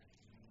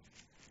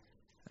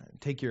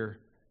take your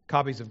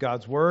copies of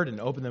God's Word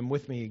and open them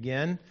with me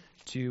again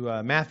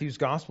to Matthew's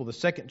Gospel, the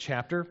second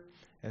chapter,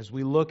 as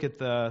we look at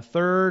the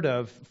third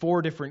of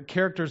four different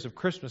characters of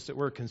Christmas that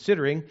we're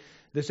considering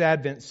this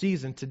Advent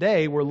season.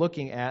 Today, we're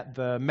looking at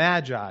the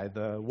Magi,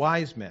 the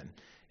wise men.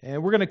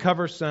 And we're going to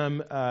cover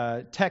some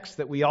texts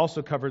that we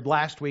also covered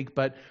last week,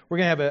 but we're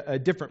going to have a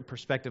different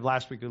perspective.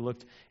 Last week we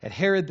looked at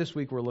Herod. This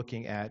week we're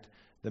looking at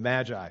the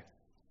Magi.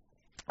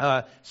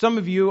 Some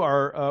of you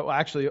are,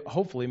 actually,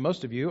 hopefully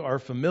most of you are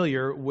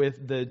familiar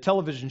with the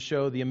television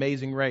show The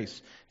Amazing Race.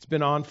 It's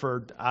been on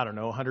for,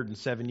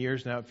 107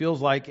 years now, it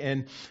feels like.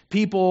 And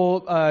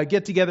people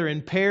get together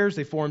in pairs,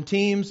 they form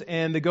teams,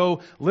 and they go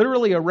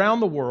literally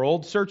around the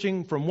world,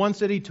 searching from one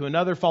city to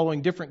another,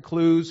 following different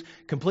clues,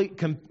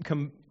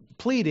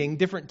 completing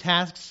different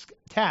tasks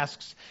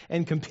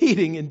and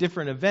competing in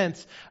different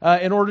events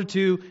in order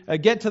to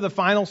get to the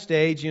final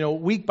stage.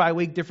 Week by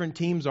week, different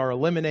teams are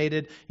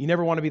eliminated. You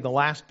never want to be the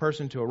last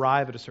person to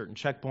arrive at a certain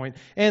checkpoint.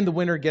 And the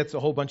winner gets a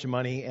whole bunch of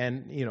money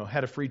and,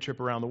 had a free trip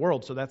around the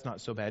world. So that's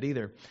not so bad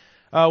either.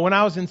 When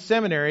I was in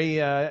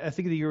seminary, I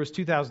think the year was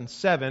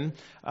 2007,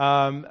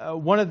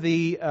 one of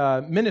the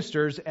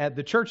ministers at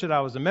the church that I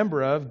was a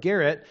member of,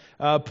 Garrett,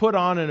 put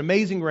on an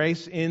amazing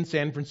race in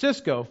San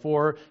Francisco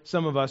for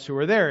some of us who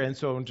were there. And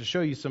so I want to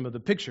show you some of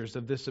the pictures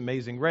of this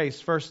amazing race.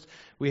 First,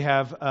 we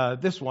have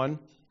this one.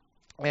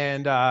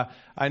 And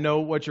I know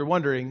what you're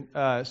wondering,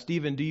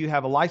 Stephen, do you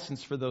have a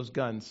license for those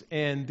guns?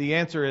 And the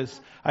answer is,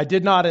 I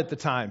did not at the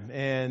time.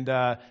 And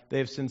they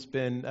have since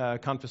been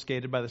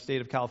confiscated by the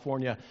state of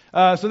California.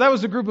 So that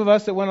was a group of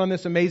us that went on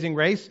this amazing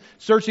race,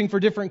 searching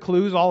for different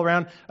clues all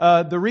around.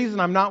 The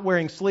reason I'm not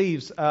wearing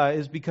sleeves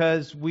is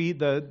because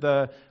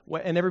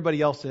and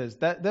everybody else is.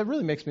 That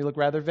really makes me look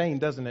rather vain,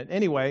 doesn't it?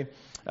 Anyway,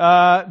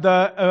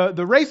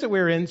 the race that we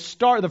were in,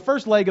 the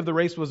first leg of the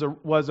race was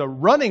a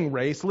running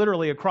race,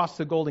 literally across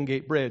the Golden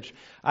Gate Bridge.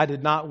 I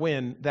did not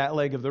win that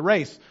leg of the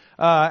race.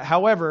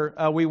 However,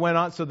 we went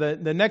on. So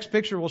the next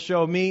picture will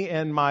show me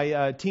and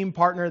my team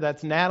partner.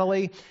 That's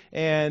Natalie,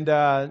 and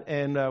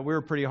we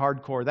were pretty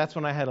hardcore. That's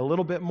when I had a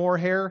little bit more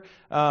hair,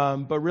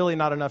 but really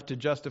not enough to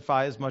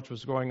justify as much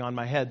was going on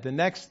my head. The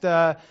next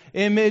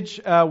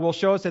image will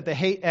show us at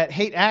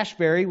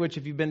Haight-Ashbury, which,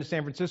 if you've been to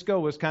San Francisco,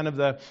 was kind of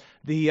the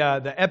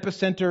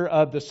epicenter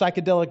of the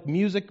psychedelic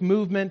music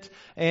movement.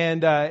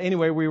 And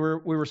anyway, we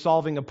were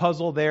solving a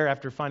puzzle there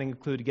after finding a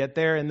clue to get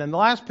there. And then the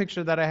last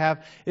picture that I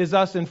have is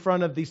us in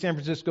front of the San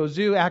Francisco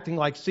Zoo acting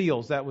like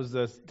seals. That was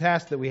the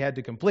task that we had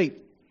to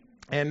complete.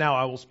 And now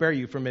I will spare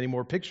you from any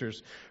more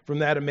pictures from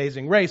that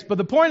amazing race. But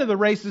the point of the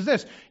race is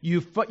this.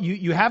 You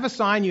have a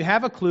sign, you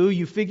have a clue,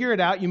 you figure it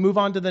out, you move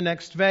on to the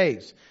next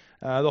phase.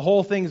 The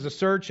whole thing is a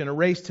search and a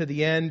race to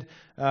the end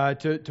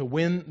to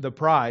win the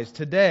prize.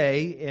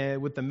 Today,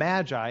 with the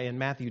Magi in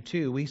Matthew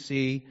 2, we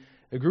see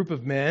a group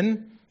of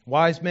men,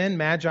 wise men,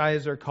 Magi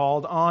as they're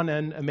called, on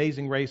an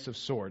amazing race of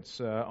sorts,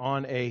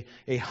 on a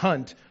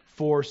hunt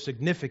for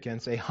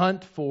significance, a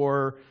hunt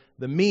for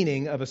the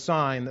meaning of a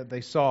sign that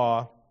they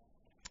saw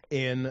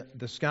in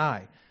the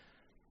sky.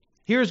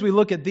 Here, as we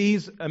look at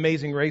these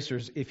amazing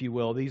racers, if you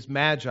will, these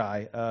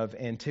Magi of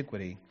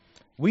antiquity,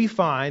 we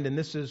find, and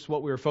this is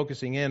what we were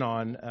focusing in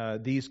on,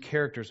 these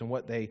characters and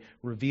what they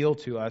reveal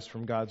to us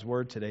from God's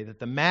Word today, that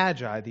the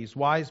Magi, these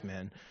wise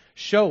men,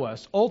 show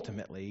us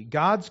ultimately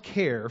God's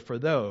care for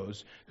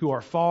those who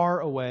are far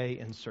away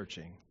and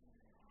searching.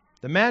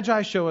 The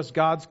Magi show us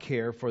God's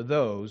care for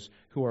those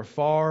who are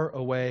far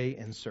away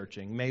and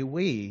searching. May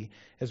we,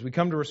 as we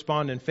come to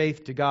respond in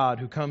faith to God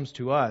who comes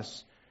to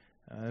us,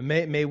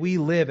 may we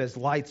live as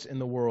lights in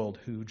the world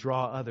who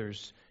draw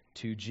others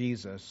to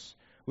Jesus.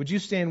 Would you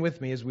stand with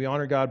me as we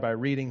honor God by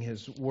reading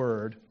His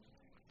Word?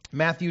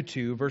 Matthew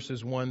 2,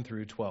 verses 1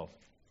 through 12.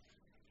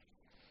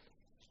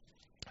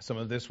 Some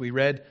of this we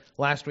read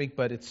last week,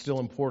 but it's still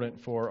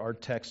important for our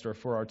text or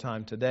for our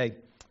time today.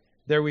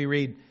 There we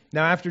read,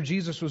 "Now after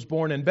Jesus was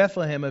born in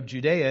Bethlehem of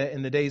Judea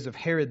in the days of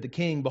Herod the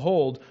king,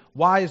 behold,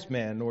 wise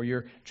men," or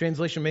your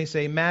translation may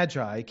say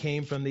Magi,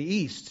 "came from the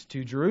east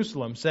to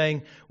Jerusalem,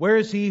 saying, 'Where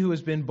is he who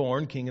has been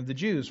born King of the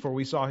Jews? For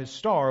we saw his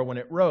star when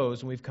it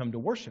rose, and we've come to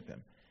worship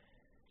him.'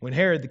 When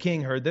Herod the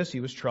king heard this, he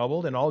was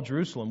troubled, and all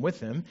Jerusalem with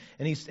him.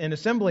 And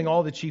assembling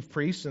all the chief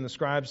priests and the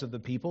scribes of the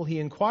people, he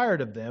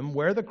inquired of them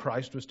where the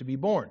Christ was to be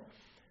born.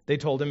 They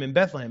told him, 'In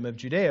Bethlehem of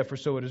Judea, for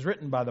so it is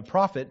written by the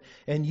prophet,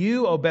 and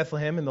you, O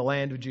Bethlehem, in the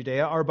land of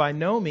Judea, are by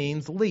no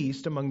means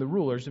least among the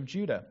rulers of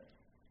Judah.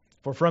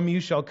 For from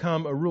you shall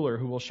come a ruler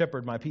who will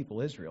shepherd my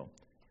people Israel.'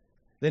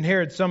 Then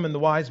Herod summoned the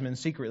wise men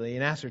secretly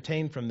and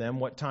ascertained from them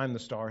what time the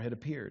star had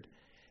appeared.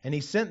 And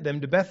he sent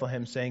them to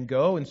Bethlehem, saying,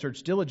 'Go and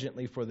search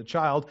diligently for the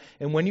child,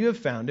 and when you have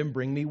found him,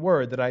 bring me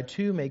word, that I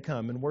too may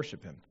come and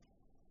worship him.'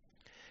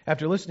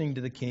 After listening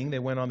to the king, they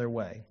went on their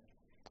way.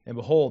 And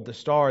behold, the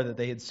star that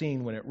they had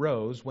seen when it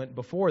rose went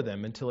before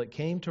them until it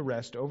came to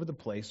rest over the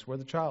place where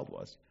the child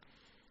was.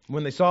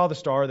 When they saw the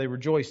star, they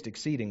rejoiced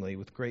exceedingly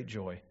with great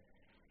joy.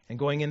 And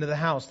going into the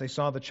house, they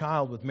saw the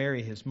child with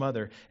Mary his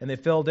mother, and they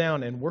fell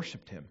down and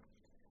worshipped him.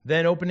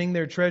 Then opening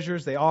their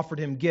treasures, they offered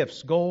him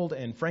gifts, gold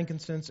and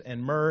frankincense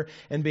and myrrh,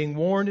 and being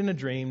warned in a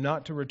dream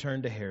not to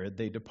return to Herod,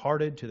 they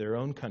departed to their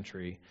own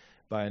country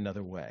by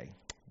another way.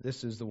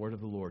 This is the word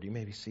of the Lord. You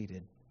may be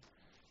seated.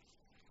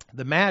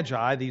 The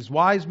Magi, these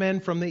wise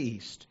men from the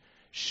east,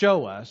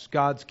 show us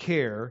God's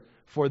care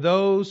for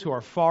those who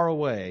are far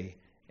away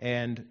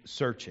and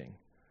searching.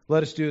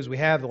 Let us do as we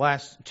have the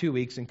last 2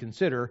 weeks and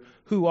consider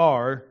who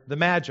are the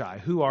Magi,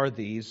 who are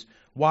these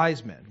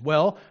wise men.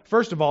 Well,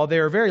 first of all, they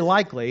are very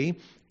likely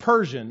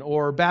Persian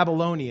or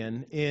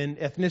Babylonian in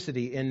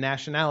ethnicity, in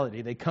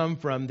nationality. They come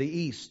from the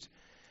east.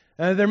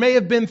 There may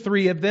have been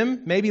 3 of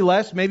them, maybe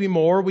less, maybe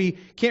more. We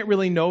can't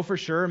really know for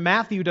sure.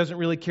 Matthew doesn't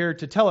really care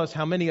to tell us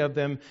how many of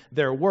them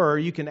there were.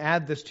 You can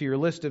add this to your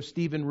list of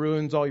Stephen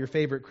Ruins, all your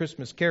favorite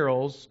Christmas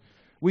carols.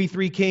 We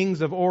 3 kings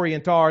of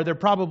Orient are. There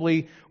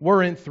probably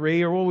weren't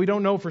 3, or well, we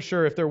don't know for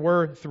sure if there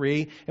were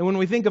 3. And when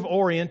we think of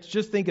Orient,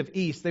 just think of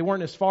east. They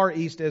weren't as far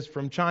east as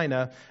from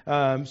China.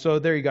 So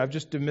there you go. I've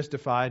just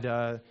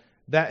demystified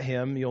that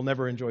hymn. You'll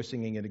never enjoy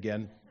singing it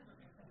again.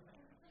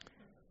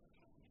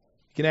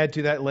 You can add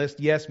to that list,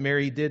 yes,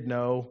 Mary did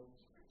know.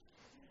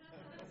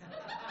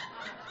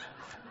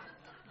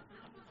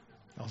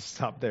 I'll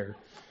stop there.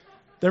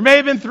 There may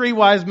have been 3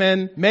 wise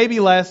men,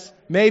 maybe less,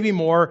 maybe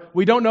more.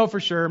 We don't know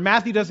for sure.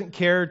 Matthew doesn't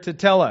care to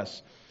tell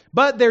us.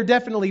 But they're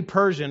definitely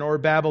Persian or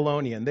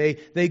Babylonian.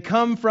 They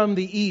come from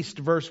the east,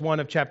 verse 1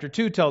 of chapter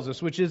 2 tells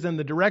us, which is in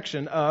the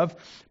direction of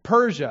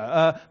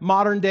Persia,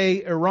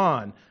 modern-day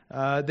Iran.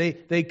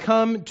 They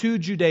come to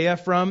Judea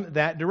from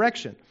that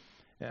direction.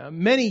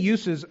 Many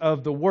uses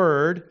of the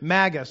word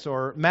magus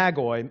or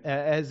magoi,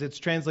 as it's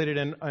translated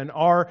in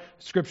our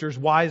scriptures,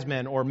 wise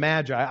men or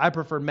magi. I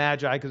prefer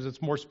magi because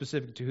it's more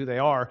specific to who they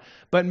are.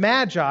 But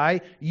magi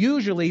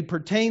usually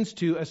pertains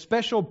to a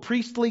special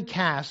priestly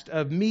caste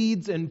of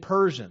Medes and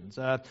Persians,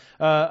 kind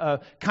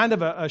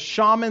of a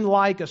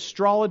shaman-like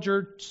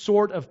astrologer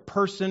sort of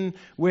person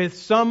with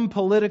some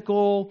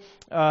political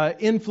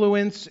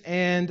influence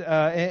and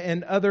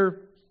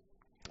other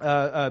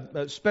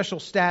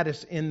special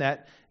status in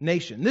that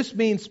nation. This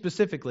means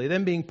specifically,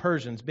 them being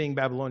Persians, being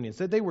Babylonians,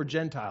 that they were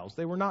Gentiles.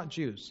 They were not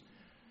Jews.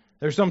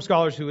 There are some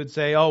scholars who would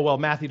say, oh, well,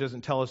 Matthew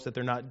doesn't tell us that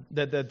they're not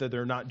that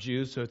they're not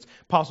Jews, so it's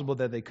possible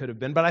that they could have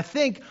been. But I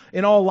think,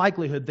 in all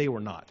likelihood, they were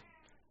not.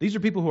 These are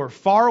people who are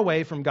far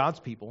away from God's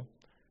people,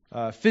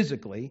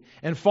 physically,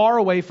 and far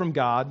away from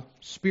God,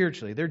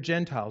 spiritually. They're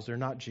Gentiles. They're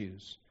not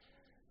Jews.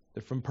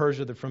 They're from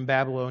Persia. They're from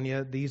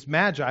Babylonia. These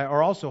magi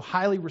are also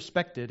highly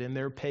respected in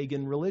their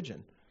pagan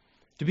religion.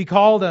 To be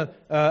called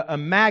a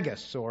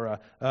magus or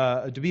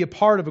to be a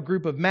part of a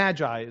group of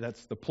magi,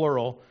 that's the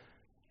plural,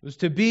 was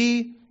to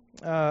be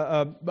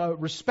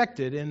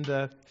respected in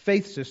the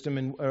faith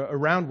system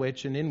around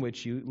which and in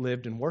which you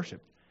lived and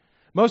worshiped.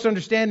 Most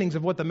understandings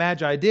of what the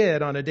Magi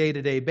did on a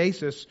day-to-day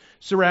basis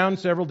surround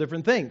several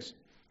different things.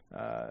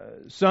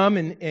 Some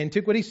in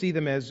antiquity see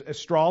them as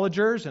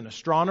astrologers and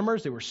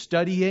astronomers. They were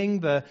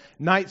studying the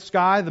night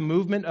sky, the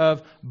movement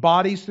of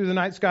bodies through the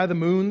night sky, the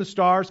moon, the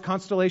stars,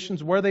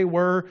 constellations, where they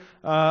were,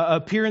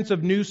 appearance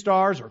of new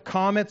stars or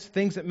comets,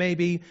 things that may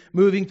be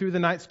moving through the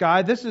night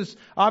sky. This is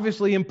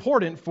obviously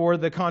important for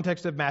the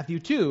context of Matthew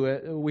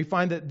 2. We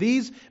find that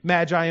these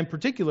magi in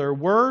particular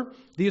were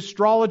the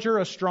astrologer,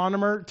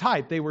 astronomer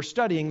type. They were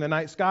studying the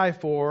night sky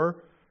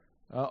for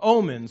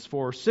omens,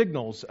 for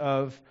signals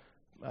of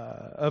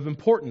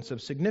importance,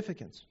 of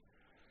significance.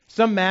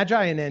 Some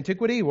magi in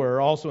antiquity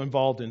were also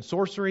involved in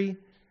sorcery.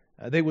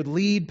 They would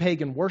lead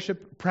pagan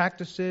worship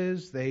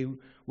practices. They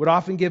would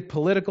often give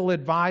political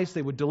advice.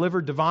 They would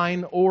deliver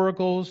divine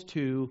oracles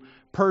to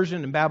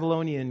Persian and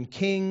Babylonian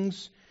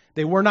kings.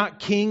 They were not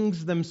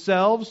kings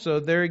themselves,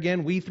 so there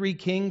again, we 3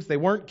 kings. They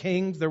weren't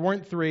kings. There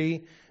weren't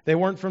 3. They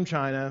weren't from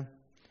China.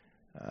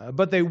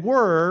 But they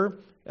were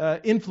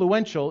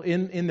influential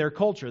in their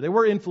culture. They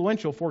were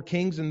influential for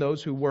kings and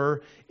those who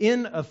were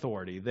in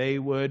authority. They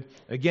would,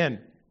 again,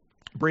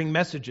 bring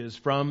messages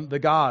from the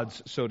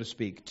gods, so to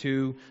speak,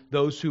 to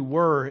those who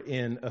were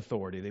in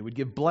authority. They would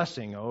give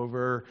blessing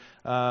over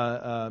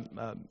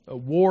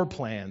war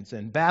plans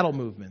and battle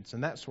movements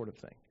and that sort of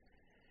thing.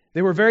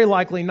 They were very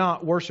likely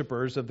not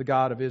worshipers of the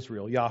God of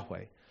Israel,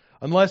 Yahweh,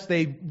 unless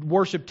they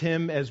worshipped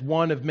Him as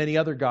one of many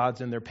other gods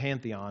in their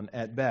pantheon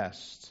at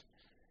best.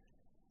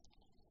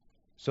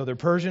 So they're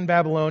Persian,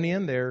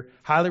 Babylonian. They're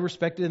highly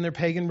respected in their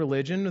pagan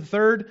religion. The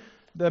third,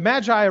 the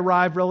Magi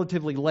arrive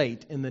relatively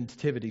late in the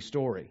nativity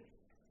story.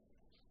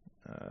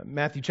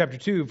 Matthew chapter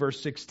 2, verse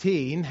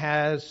 16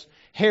 has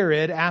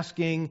Herod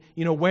asking,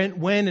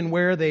 when and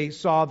where they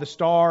saw the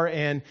star,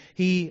 and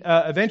he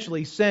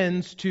eventually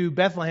sends to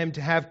Bethlehem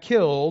to have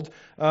killed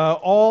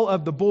all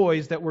of the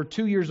boys that were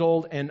 2 years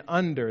old and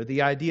under.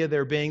 The idea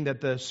there being that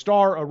the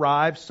star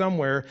arrived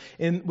somewhere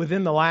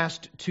within the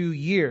last 2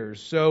 years.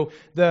 So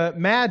the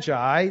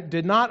Magi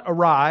did not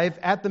arrive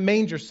at the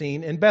manger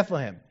scene in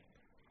Bethlehem.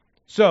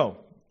 So,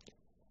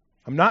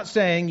 I'm not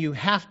saying you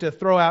have to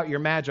throw out your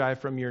magi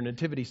from your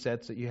nativity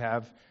sets that you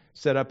have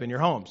set up in your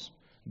homes,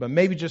 but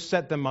maybe just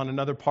set them on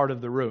another part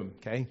of the room,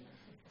 okay?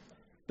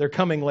 They're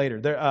coming later.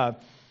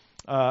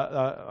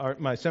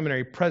 my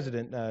seminary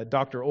president,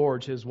 Dr.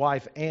 Orge, his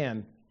wife,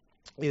 Ann,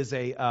 is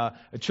a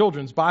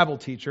children's Bible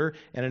teacher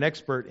and an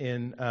expert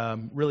in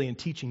really in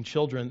teaching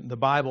children the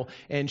Bible.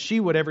 And she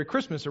would, every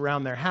Christmas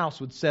around their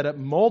house, would set up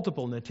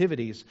multiple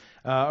nativities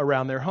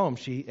around their home.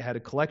 She had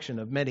a collection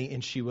of many,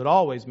 and she would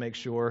always make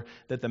sure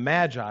that the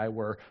Magi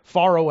were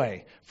far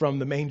away from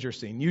the manger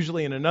scene,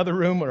 usually in another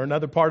room or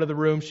another part of the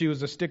room. She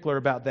was a stickler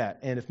about that.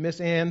 And if Miss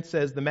Ann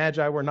says the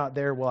Magi were not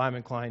there, well, I'm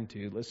inclined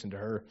to listen to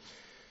her.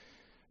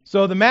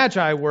 So the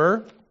Magi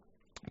were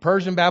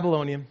Persian,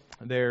 Babylonian.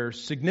 They're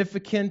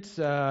significant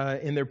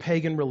in their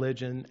pagan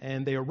religion,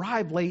 and they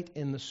arrive late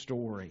in the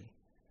story.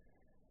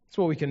 That's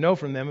what we can know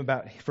from them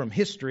from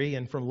history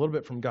and from a little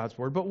bit from God's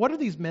Word. But what are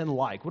these men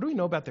like? What do we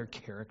know about their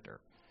character?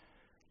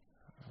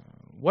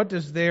 What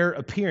does their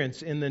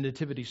appearance in the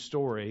nativity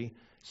story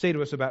say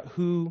to us about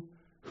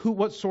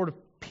what sort of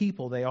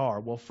people they are?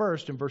 Well,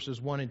 first, in verses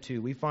 1 and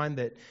 2, we find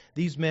that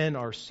these men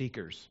are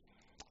seekers.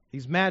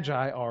 These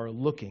Magi are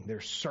looking.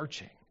 They're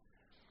searching.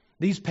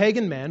 These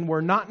pagan men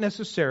were not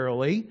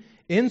necessarily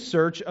in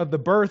search of the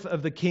birth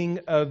of the King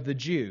of the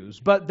Jews,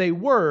 but they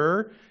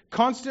were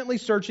constantly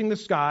searching the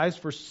skies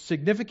for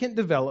significant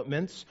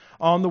developments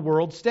on the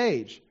world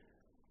stage.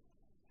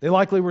 They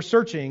likely were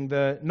searching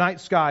the night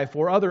sky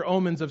for other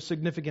omens of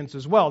significance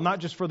as well, not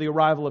just for the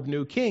arrival of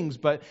new kings,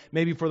 but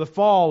maybe for the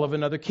fall of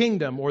another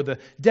kingdom, or the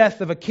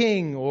death of a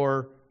king,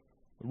 or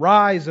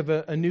rise of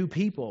a new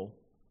people.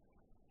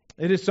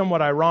 It is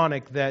somewhat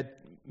ironic that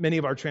many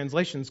of our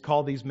translations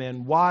call these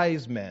men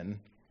wise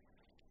men.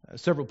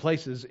 Several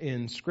places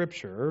in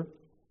Scripture,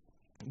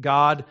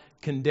 God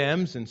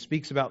condemns and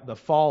speaks about the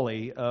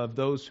folly of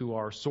those who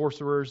are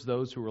sorcerers,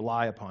 those who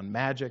rely upon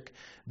magic,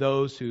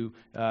 those who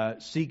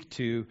seek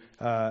to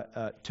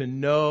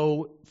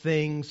know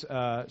things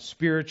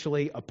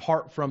spiritually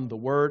apart from the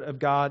Word of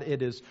God.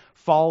 It is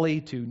folly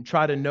to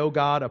try to know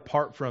God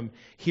apart from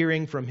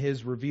hearing from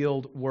His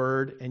revealed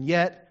Word. And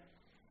yet,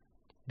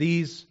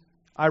 these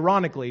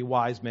ironically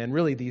wise men,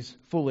 really these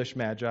foolish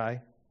Magi,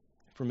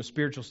 from a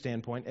spiritual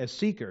standpoint, as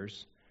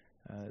seekers,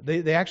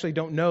 they actually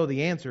don't know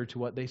the answer to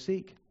what they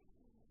seek.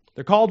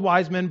 They're called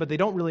wise men, but they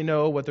don't really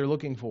know what they're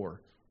looking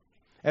for.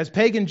 As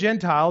pagan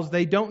Gentiles,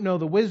 they don't know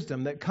the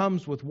wisdom that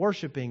comes with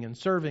worshiping and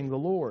serving the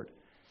Lord.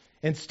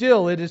 And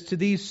still, it is to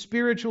these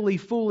spiritually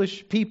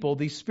foolish people,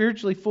 these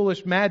spiritually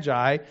foolish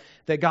Magi,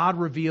 that God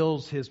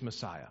reveals His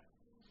Messiah,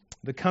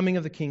 the coming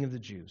of the King of the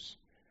Jews.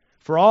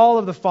 For all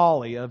of the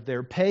folly of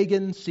their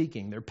pagan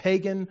seeking, their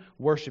pagan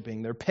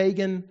worshiping, their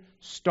pagan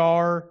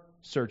star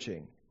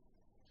searching,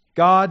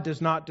 God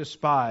does not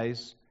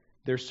despise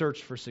their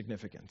search for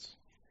significance,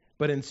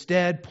 but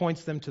instead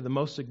points them to the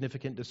most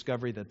significant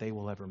discovery that they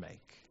will ever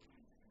make.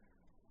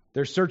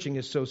 Their searching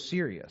is so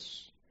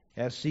serious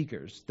as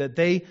seekers that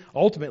they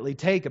ultimately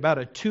take about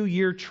a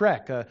 2-year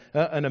trek,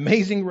 an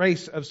amazing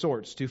race of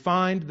sorts, to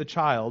find the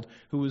child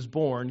who was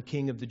born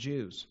King of the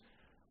Jews.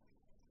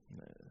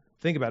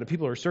 Think about it.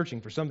 People are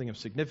searching for something of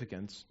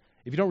significance.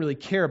 If you don't really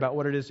care about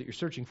what it is that you're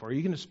searching for,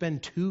 you're going to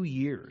spend 2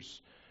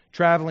 years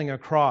traveling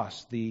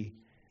across the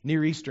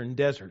Near Eastern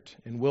desert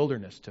and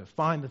wilderness to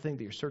find the thing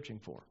that you're searching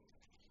for.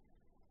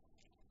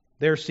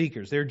 They're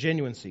seekers. They're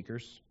genuine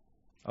seekers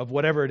of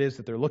whatever it is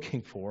that they're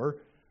looking for.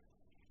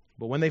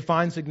 But when they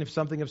find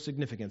something of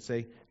significance,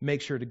 they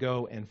make sure to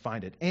go and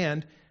find it.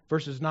 And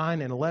verses 9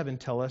 through 11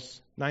 tell us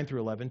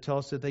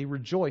that they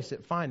rejoice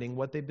at finding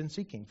what they've been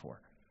seeking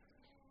for.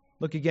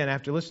 Look again,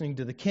 after listening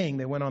to the king,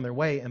 they went on their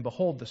way, and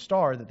behold, the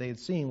star that they had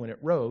seen when it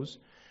rose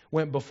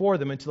went before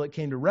them until it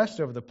came to rest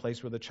over the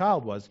place where the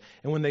child was.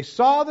 And when they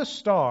saw the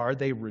star,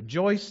 they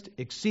rejoiced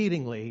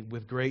exceedingly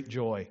with great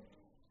joy.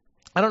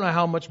 I don't know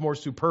how much more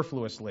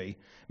superfluously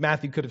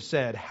Matthew could have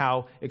said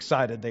how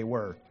excited they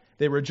were.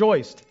 They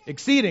rejoiced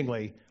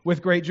exceedingly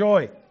with great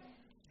joy.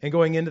 And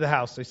going into the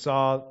house, they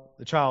saw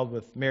the child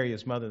with Mary,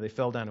 his mother. They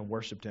fell down and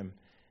worshipped him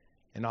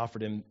and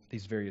offered him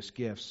these various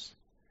gifts.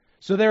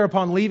 So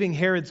thereupon, leaving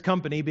Herod's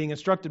company, being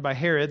instructed by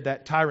Herod,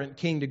 that tyrant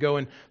king, to go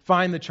and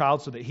find the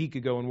child so that he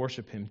could go and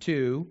worship him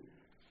too,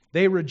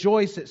 they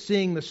rejoiced at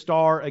seeing the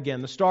star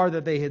again, the star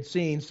that they had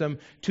seen some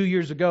 2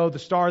 years ago, the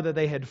star that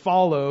they had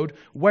followed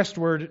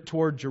westward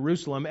toward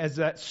Jerusalem, as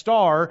that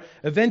star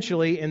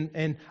eventually,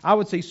 and I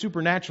would say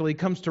supernaturally,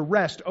 comes to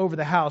rest over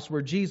the house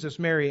where Jesus,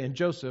 Mary, and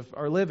Joseph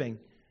are living.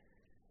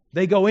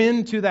 They go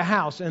into the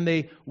house and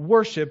they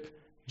worship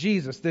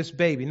Jesus, this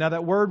baby. Now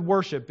that word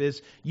worship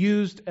is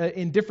used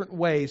in different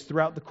ways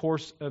throughout the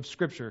course of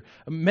Scripture.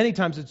 Many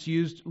times it's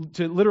used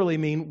to literally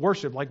mean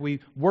worship, like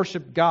we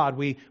worship God.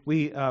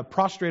 We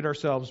prostrate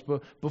ourselves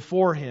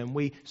before Him.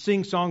 We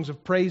sing songs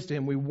of praise to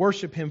Him. We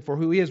worship Him for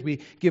who He is. We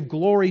give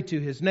glory to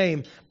His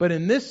name. But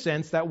in this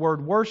sense, that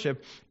word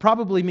worship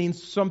probably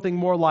means something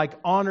more like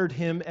honored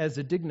Him as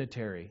a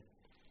dignitary.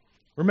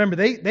 Remember,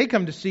 they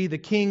come to see the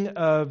King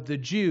of the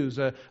Jews,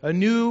 a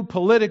new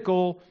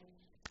political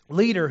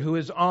leader who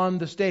is on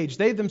the stage.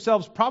 They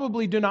themselves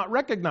probably do not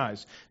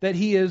recognize that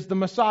He is the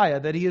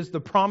Messiah, that He is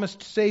the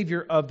promised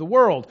Savior of the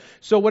world.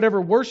 So whatever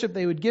worship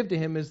they would give to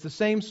Him is the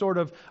same sort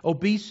of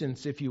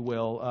obeisance, if you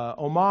will,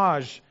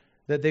 homage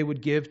that they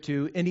would give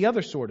to any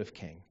other sort of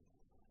king.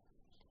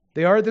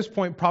 They are at this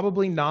point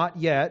probably not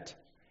yet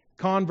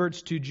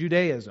converts to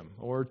Judaism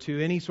or to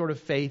any sort of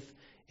faith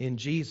in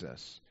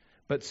Jesus.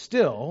 But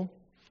still,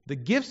 the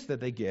gifts that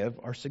they give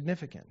are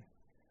significant.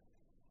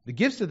 The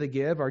gifts that they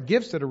give are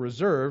gifts that are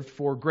reserved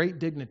for great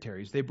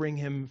dignitaries. They bring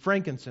him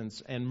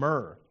frankincense and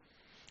myrrh,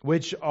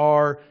 which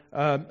are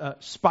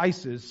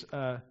spices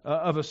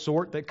of a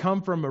sort that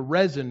come from a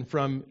resin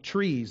from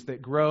trees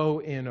that grow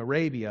in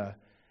Arabia.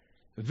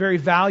 Very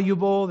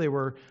valuable. They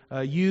were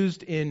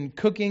used in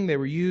cooking. They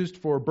were used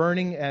for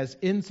burning as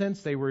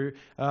incense. They were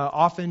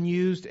often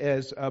used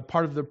as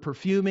part of the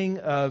perfuming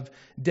of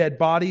dead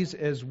bodies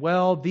as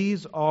well.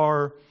 These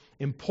are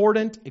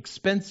important,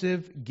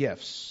 expensive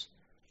gifts.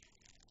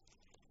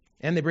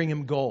 And they bring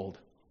him gold.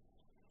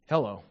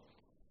 Hello.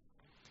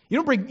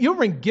 You don't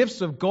bring gifts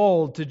of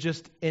gold to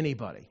just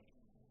anybody.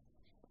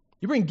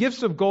 You bring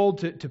gifts of gold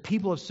to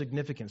people of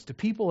significance, to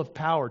people of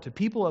power, to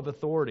people of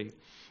authority.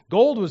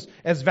 Gold was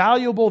as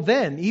valuable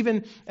then,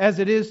 even as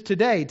it is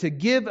today. To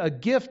give a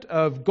gift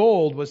of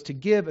gold was to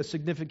give a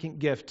significant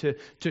gift,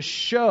 to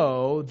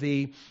show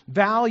the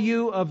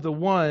value of the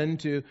one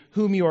to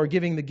whom you are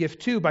giving the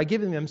gift to by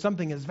giving them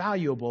something as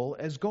valuable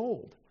as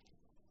gold.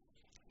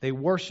 They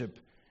worship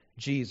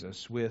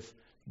Jesus with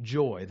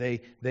joy.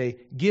 They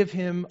give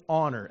him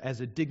honor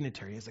as a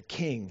dignitary, as a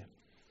king,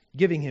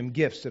 giving him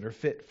gifts that are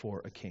fit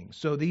for a king.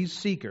 So these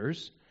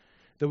seekers,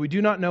 though we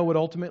do not know what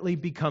ultimately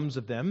becomes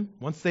of them,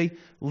 once they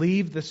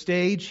leave the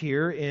stage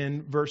here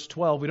in verse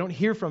 12, we don't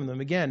hear from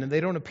them again, and they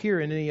don't appear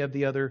in any of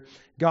the other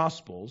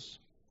Gospels.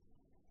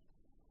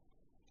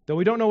 Though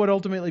we don't know what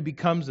ultimately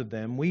becomes of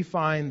them, we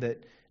find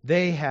that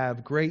they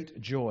have great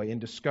joy in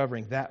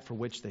discovering that for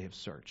which they have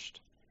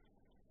searched.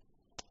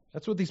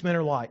 That's what these men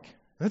are like.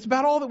 And that's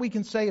about all that we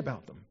can say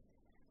about them.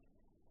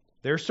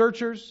 They're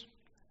searchers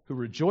who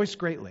rejoice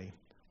greatly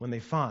when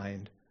they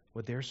find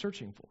what they're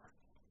searching for.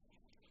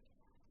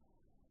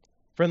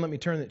 Friend, let me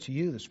turn it to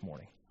you this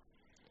morning.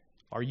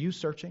 Are you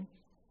searching?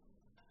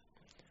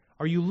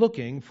 Are you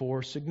looking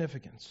for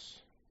significance?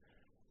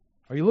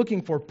 Are you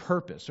looking for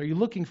purpose? Are you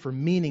looking for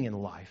meaning in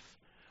life?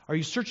 Are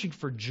you searching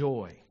for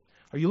joy?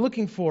 Are you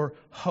looking for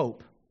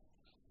hope?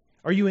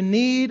 Are you in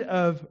need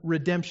of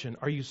redemption?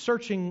 Are you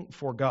searching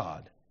for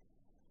God?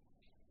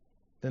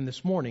 Then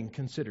this morning,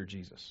 consider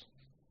Jesus.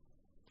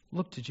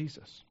 Look to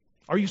Jesus.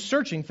 Are you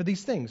searching for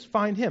these things?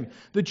 Find him.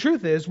 The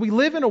truth is, we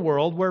live in a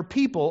world where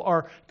people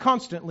are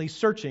constantly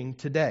searching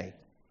today.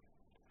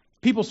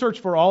 People search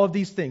for all of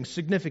these things: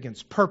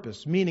 significance,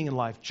 purpose, meaning in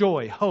life,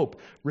 joy, hope,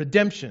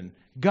 redemption,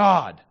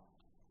 God.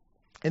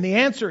 And the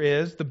answer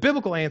is, the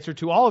biblical answer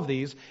to all of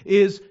these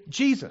is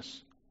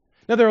Jesus.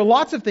 Now, there are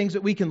lots of things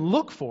that we can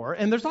look for,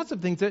 and there's lots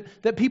of things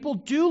that people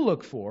do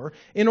look for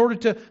in order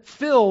to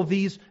fill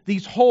these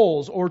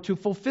holes or to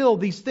fulfill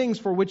these things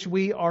for which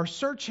we are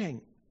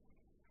searching.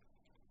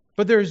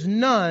 But there's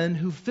none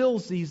who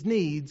fills these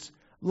needs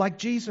like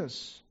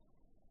Jesus.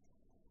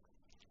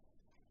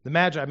 The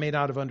Magi may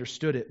not have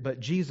understood it, but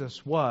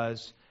Jesus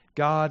was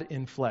God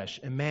in flesh,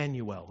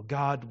 Emmanuel,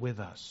 God with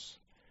us.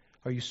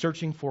 Are you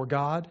searching for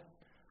God?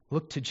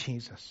 Look to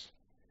Jesus.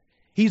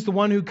 He's the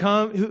one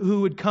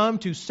who would come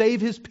to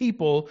save his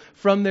people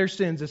from their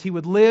sins, as he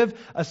would live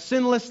a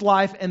sinless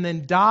life and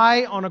then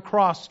die on a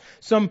cross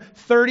some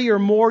 30 or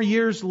more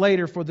years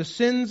later for the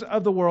sins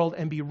of the world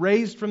and be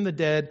raised from the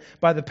dead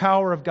by the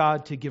power of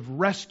God to give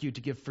rescue, to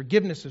give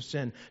forgiveness of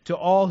sin to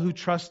all who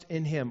trust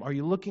in him. Are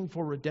you looking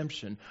for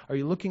redemption? Are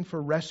you looking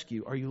for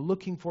rescue? Are you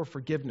looking for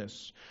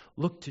forgiveness?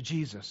 Look to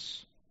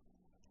Jesus.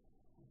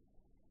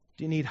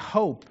 Do you need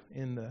hope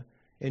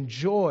and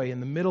joy in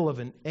the middle of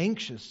an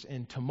anxious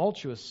and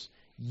tumultuous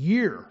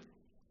year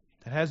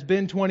that has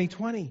been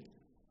 2020?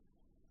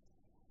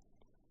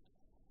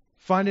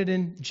 Find it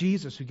in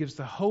Jesus, who gives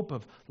the hope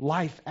of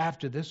life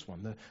after this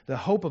one, the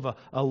hope of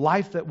a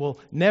life that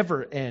will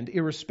never end,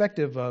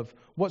 irrespective of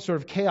what sort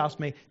of chaos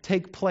may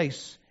take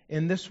place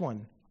in this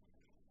one.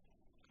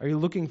 Are you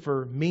looking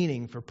for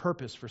meaning, for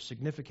purpose, for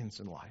significance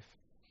in life?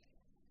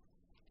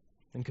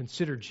 Then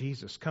consider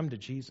Jesus. Come to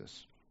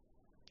Jesus,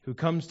 who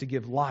comes to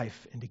give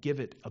life and to give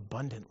it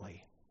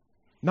abundantly.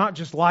 Not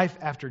just life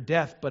after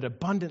death, but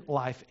abundant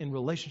life in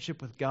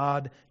relationship with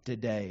God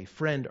today.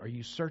 Friend, are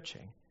you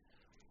searching?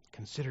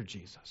 Consider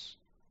Jesus.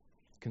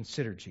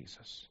 Consider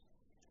Jesus.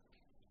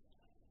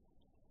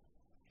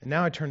 And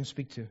now I turn to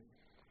speak to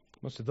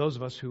most of those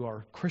of us who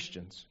are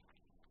Christians.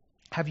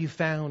 Have you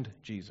found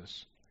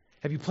Jesus?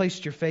 Have you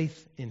placed your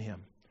faith in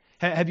him?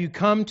 Have you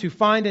come to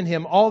find in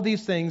him all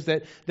these things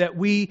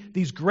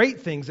these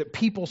great things that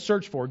people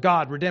search for: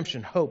 God,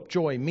 redemption, hope,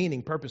 joy,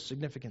 meaning, purpose,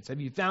 significance?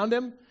 Have you found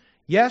him?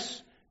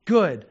 Yes?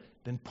 Good.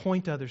 Then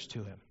point others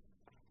to him.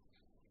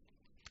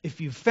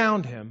 If you've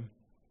found him,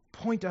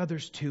 point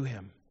others to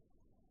him.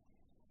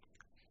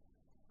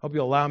 Hope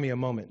you'll allow me a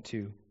moment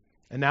to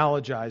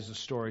analogize the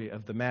story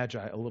of the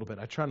Magi a little bit.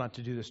 I try not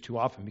to do this too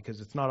often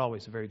because it's not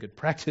always a very good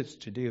practice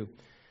to do.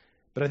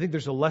 But I think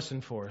there's a lesson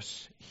for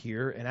us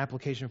here, an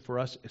application for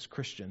us as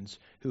Christians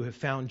who have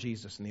found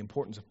Jesus and the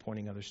importance of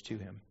pointing others to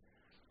him.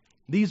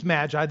 these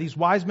magi, these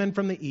wise men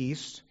from the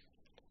east,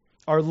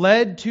 are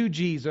led to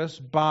Jesus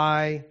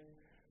by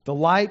the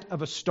light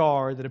of a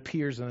star that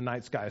appears in the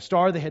night sky. A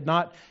star they had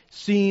not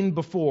seen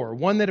before.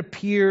 One that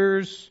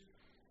appears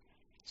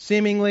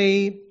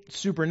seemingly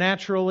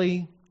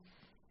supernaturally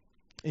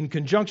in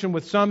conjunction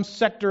with some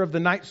sector of the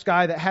night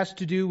sky that has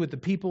to do with the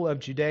people of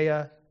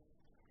Judea.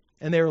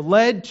 And they're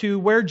led to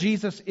where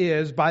Jesus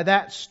is by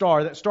that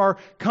star. That star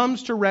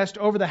comes to rest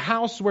over the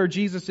house where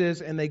Jesus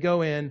is, and they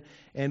go in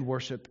and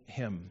worship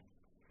Him.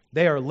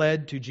 They are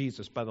led to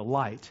Jesus by the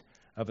light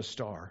of a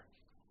star.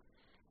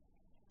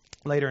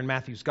 Later in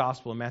Matthew's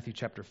Gospel, in Matthew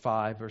chapter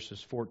 5,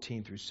 verses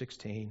 14 through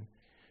 16,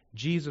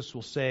 Jesus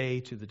will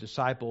say to the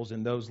disciples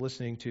and those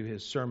listening to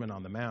His Sermon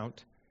on the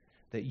Mount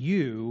that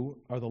you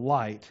are the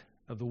light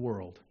of the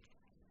world.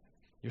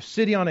 You're a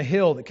city on a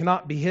hill that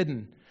cannot be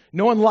hidden.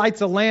 No one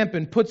lights a lamp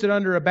and puts it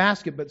under a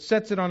basket, but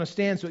sets it on a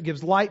stand so it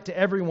gives light to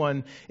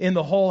everyone in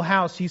the whole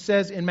house. He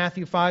says in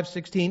Matthew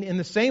 5:16, in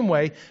the same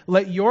way,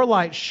 let your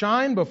light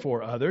shine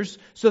before others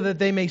so that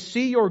they may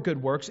see your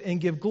good works and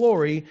give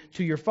glory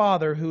to your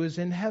Father who is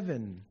in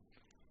heaven.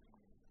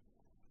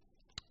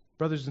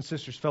 Brothers and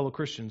sisters, fellow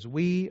Christians,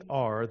 we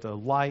are the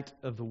light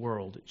of the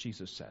world,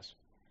 Jesus says.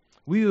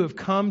 We who have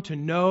come to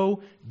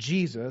know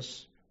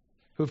Jesus,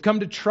 who have come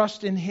to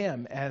trust in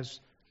Him as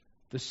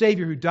the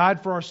Savior who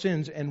died for our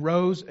sins and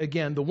rose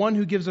again, the one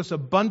who gives us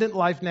abundant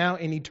life now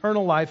and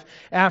eternal life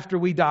after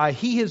we die.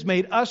 He has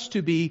made us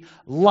to be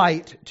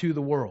light to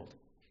the world.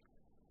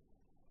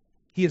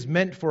 He is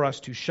meant for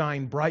us to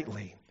shine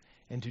brightly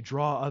and to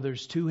draw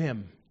others to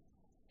Him.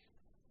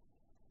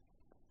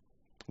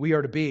 We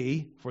are to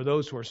be, for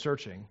those who are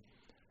searching,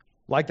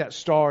 like that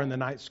star in the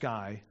night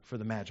sky for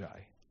the Magi.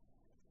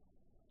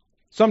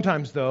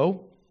 Sometimes,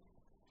 though,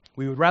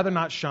 we would rather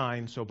not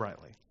shine so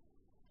brightly.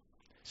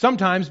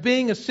 Sometimes,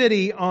 being a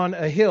city on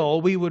a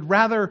hill, we would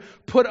rather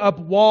put up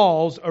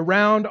walls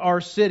around our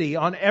city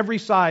on every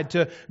side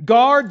to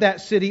guard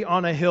that city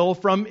on a hill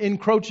from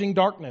encroaching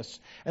darkness.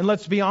 And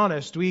let's be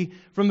honest,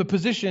 from the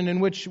position in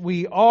which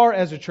we are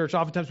as a church,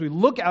 oftentimes we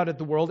look out at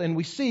the world and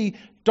we see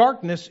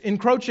darkness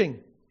encroaching.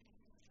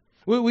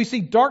 We see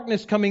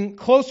darkness coming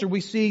closer.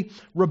 We see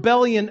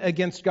rebellion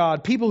against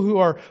God. People who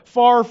are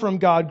far from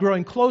God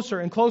growing closer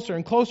and closer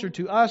and closer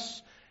to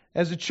us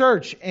as a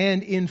church.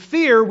 And in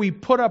fear, we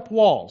put up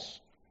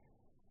walls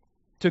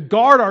to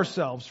guard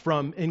ourselves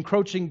from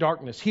encroaching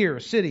darkness. Here,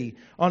 a city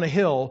on a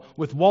hill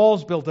with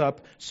walls built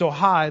up so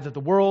high that the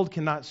world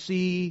cannot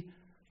see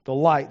the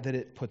light that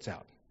it puts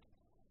out.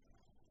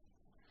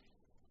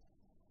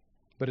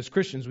 But as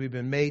Christians, we've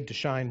been made to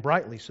shine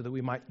brightly so that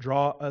we might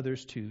draw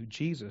others to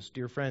Jesus.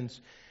 Dear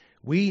friends,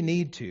 we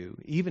need to,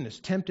 even as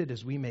tempted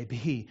as we may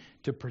be,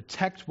 to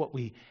protect what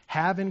we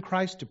have in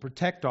Christ, to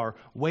protect our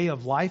way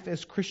of life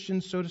as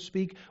Christians, so to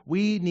speak.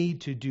 We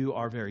need to do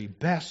our very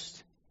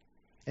best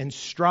and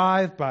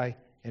strive by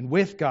and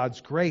with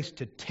God's grace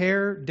to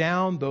tear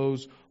down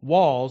those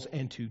walls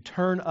and to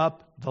turn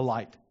up the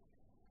light.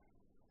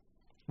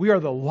 We are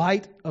the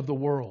light of the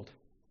world.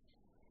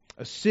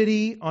 A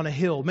city on a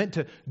hill meant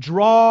to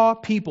draw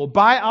people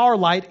by our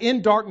light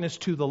in darkness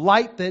to the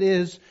light that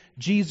is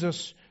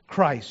Jesus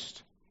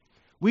Christ.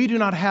 We do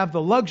not have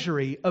the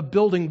luxury of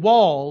building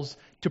walls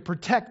to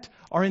protect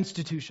our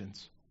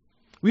institutions.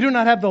 We do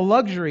not have the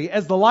luxury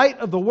as the light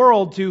of the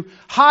world to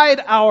hide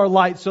our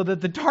light so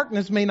that the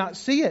darkness may not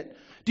see it.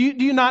 Do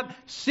you not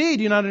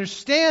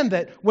understand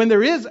that when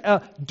there is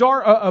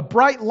a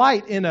bright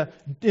light in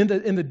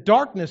the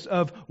darkness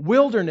of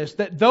wilderness,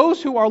 that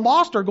those who are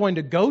lost are going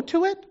to go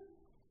to it?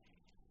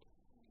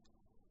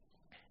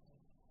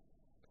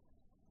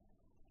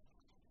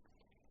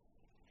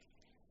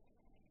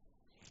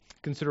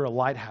 Consider a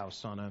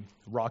lighthouse on a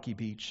rocky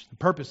beach. The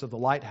purpose of the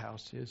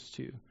lighthouse is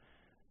to,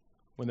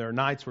 when there are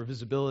nights where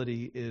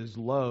visibility is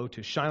low,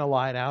 to shine a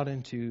light out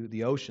into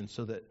the ocean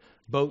so that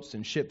boats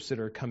and ships that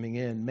are coming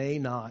in may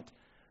not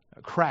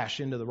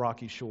crash into the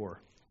rocky shore.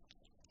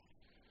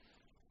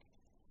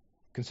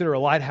 Consider a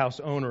lighthouse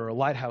owner or a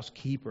lighthouse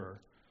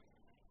keeper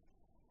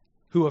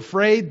who,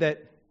 afraid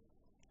that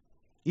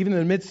even in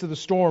the midst of the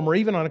storm or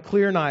even on a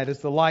clear night as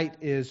the light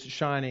is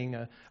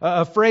shining,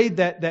 afraid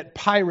that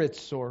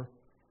pirates or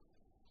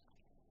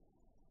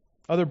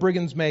other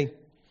brigands may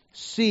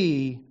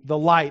see the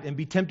light and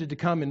be tempted to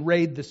come and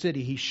raid the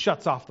city, he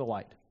shuts off the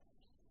light.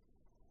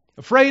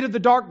 Afraid of the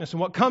darkness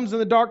and what comes in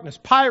the darkness,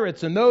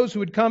 pirates and those who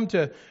would come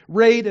to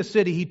raid a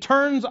city, he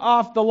turns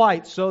off the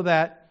light so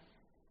that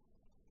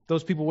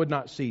those people would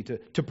not see,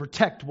 to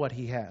protect what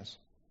he has.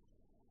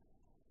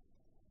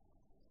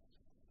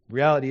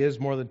 Reality is,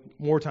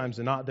 more times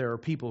than not, there are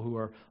people who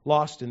are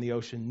lost in the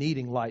ocean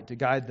needing light to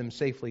guide them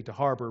safely to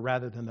harbor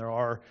rather than there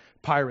are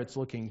pirates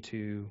looking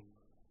to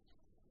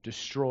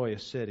destroy a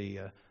city.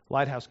 A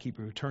lighthouse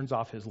keeper who turns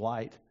off his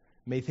light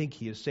may think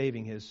he is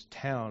saving his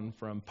town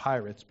from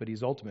pirates, but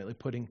he's ultimately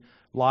putting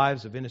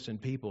lives of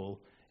innocent people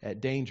at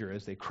danger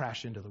as they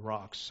crash into the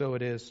rocks. So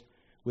it is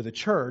with a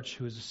church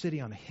who is a city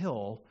on a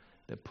hill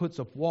that puts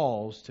up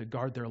walls to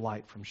guard their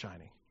light from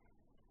shining.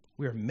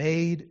 We are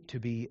made to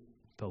be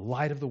the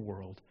light of the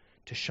world,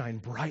 to shine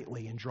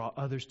brightly and draw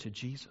others to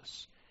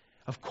Jesus.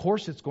 Of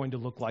course it's going to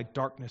look like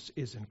darkness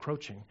is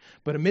encroaching.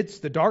 But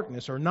amidst the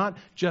darkness are not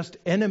just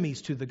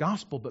enemies to the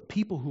gospel, but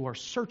people who are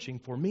searching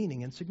for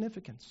meaning and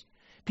significance.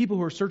 People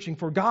who are searching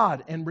for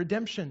God and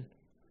redemption.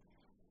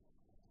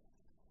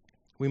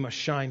 We must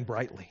shine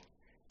brightly,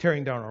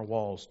 tearing down our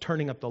walls,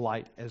 turning up the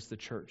light as the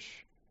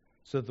church,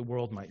 so that the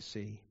world might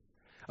see.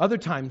 Other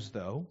times,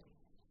 though,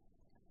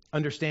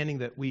 understanding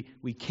that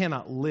we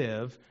cannot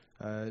live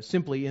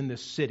simply in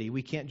this city.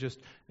 We can't just,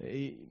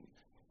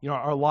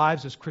 our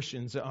lives as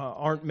Christians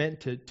aren't meant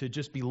to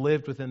just be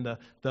lived within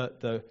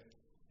the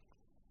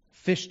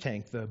fish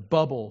tank, the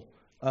bubble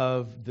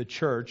of the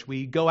church.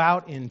 We go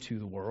out into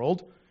the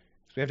world.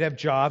 So we have to have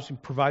jobs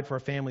and provide for our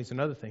families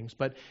and other things.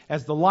 But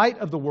as the light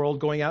of the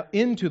world going out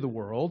into the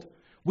world,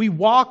 we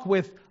walk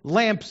with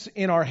lamps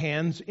in our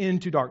hands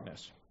into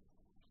darkness.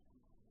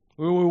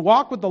 We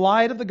walk with the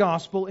light of the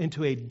gospel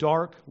into a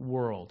dark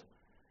world.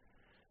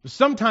 But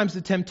sometimes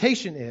the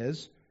temptation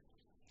is,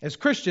 as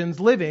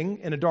Christians living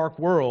in a dark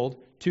world,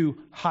 to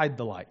hide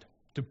the light,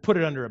 to put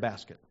it under a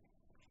basket,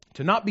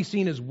 to not be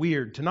seen as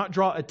weird, to not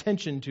draw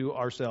attention to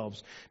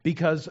ourselves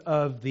because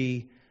of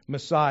the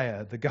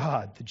Messiah, the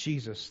God, the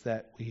Jesus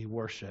that we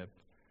worship.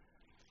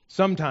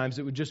 Sometimes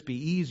it would just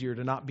be easier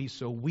to not be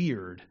so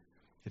weird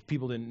if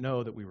people didn't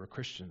know that we were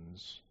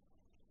Christians.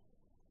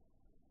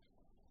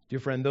 Dear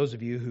friend, those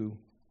of you who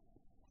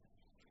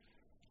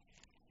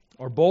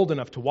are bold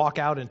enough to walk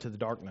out into the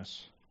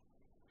darkness,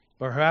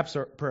 perhaps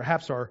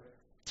are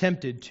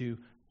tempted to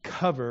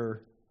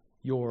cover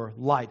your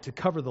light, to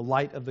cover the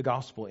light of the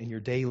gospel in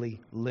your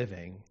daily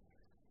living.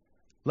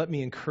 Let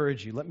me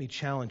encourage you, let me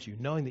challenge you,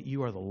 knowing that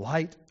you are the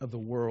light of the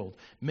world,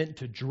 meant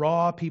to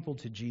draw people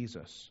to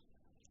Jesus,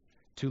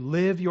 to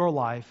live your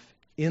life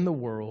in the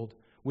world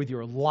with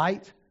your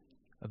light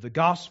of the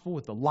gospel,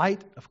 with the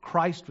light of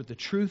Christ, with the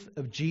truth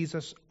of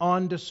Jesus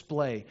on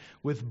display,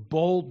 with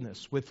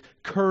boldness, with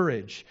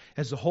courage,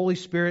 as the Holy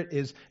Spirit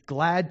is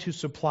glad to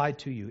supply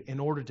to you in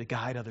order to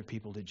guide other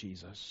people to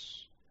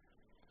Jesus.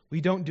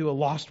 We don't do a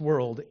lost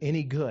world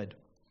any good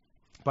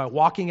by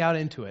walking out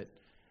into it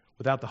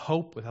without the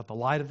hope, without the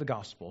light of the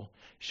gospel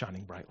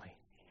shining brightly.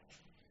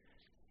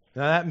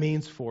 Now that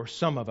means for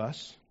some of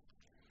us,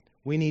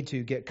 we need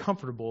to get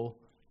comfortable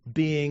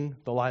being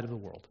the light of the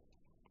world.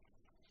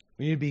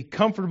 We need to be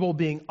comfortable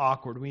being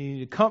awkward. We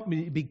need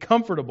to be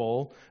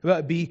comfortable,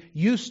 be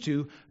used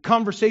to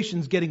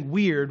conversations getting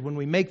weird when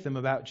we make them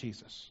about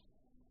Jesus.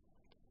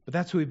 But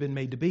that's who we've been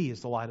made to be,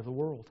 is the light of the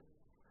world.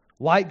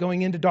 Light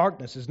going into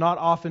darkness is not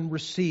often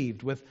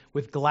received with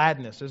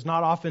gladness, is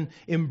not often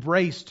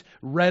embraced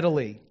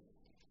readily,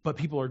 but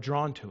people are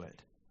drawn to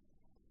it.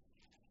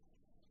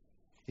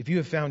 If you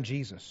have found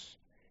Jesus,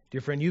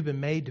 dear friend, you've been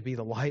made to be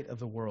the light of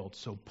the world,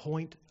 so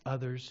point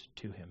others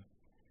to Him.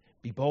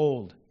 Be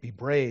bold, be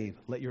brave,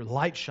 let your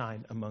light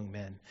shine among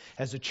men.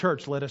 As a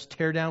church, let us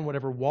tear down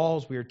whatever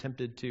walls we are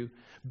tempted to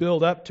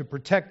build up to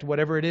protect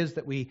whatever it is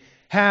that we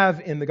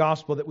have in the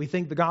gospel, that we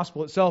think the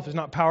gospel itself is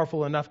not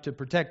powerful enough to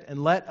protect,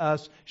 and let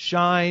us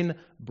shine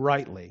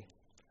brightly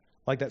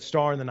like that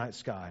star in the night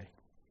sky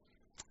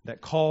that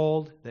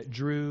called, that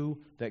drew,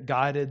 that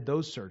guided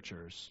those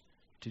searchers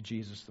to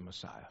Jesus the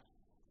Messiah.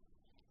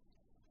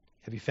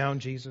 Have you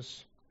found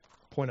Jesus?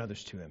 Point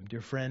others to Him.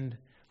 Dear friend,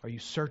 are you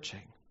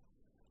searching?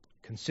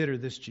 Consider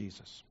this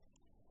Jesus,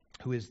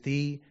 who is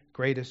the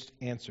greatest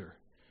answer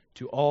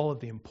to all of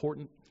the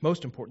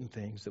most important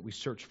things that we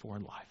search for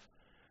in life.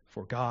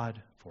 For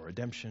God, for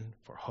redemption,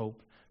 for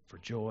hope, for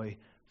joy,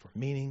 for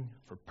meaning,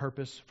 for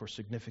purpose, for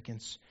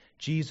significance.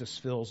 Jesus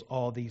fills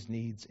all these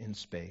needs in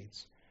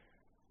spades.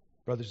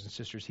 Brothers and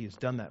sisters, He has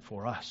done that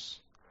for us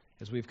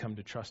as we've come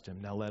to trust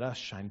Him. Now let us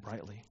shine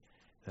brightly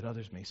that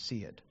others may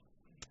see it,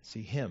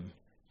 see Him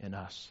in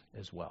us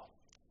as well.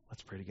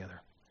 Let's pray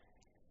together.